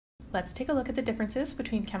Let's take a look at the differences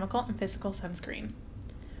between chemical and physical sunscreen.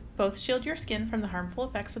 Both shield your skin from the harmful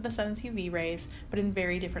effects of the sun's UV rays, but in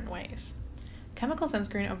very different ways. Chemical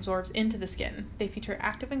sunscreen absorbs into the skin. They feature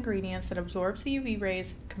active ingredients that absorbs the UV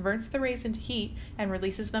rays, converts the rays into heat, and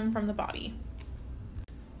releases them from the body.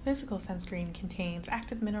 Physical sunscreen contains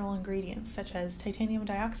active mineral ingredients such as titanium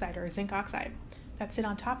dioxide or zinc oxide that sit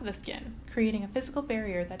on top of the skin, creating a physical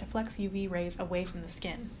barrier that deflects UV rays away from the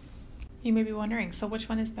skin. You may be wondering, so which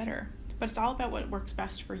one is better? But it's all about what works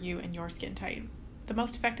best for you and your skin type. The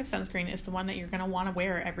most effective sunscreen is the one that you're going to want to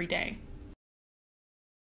wear every day.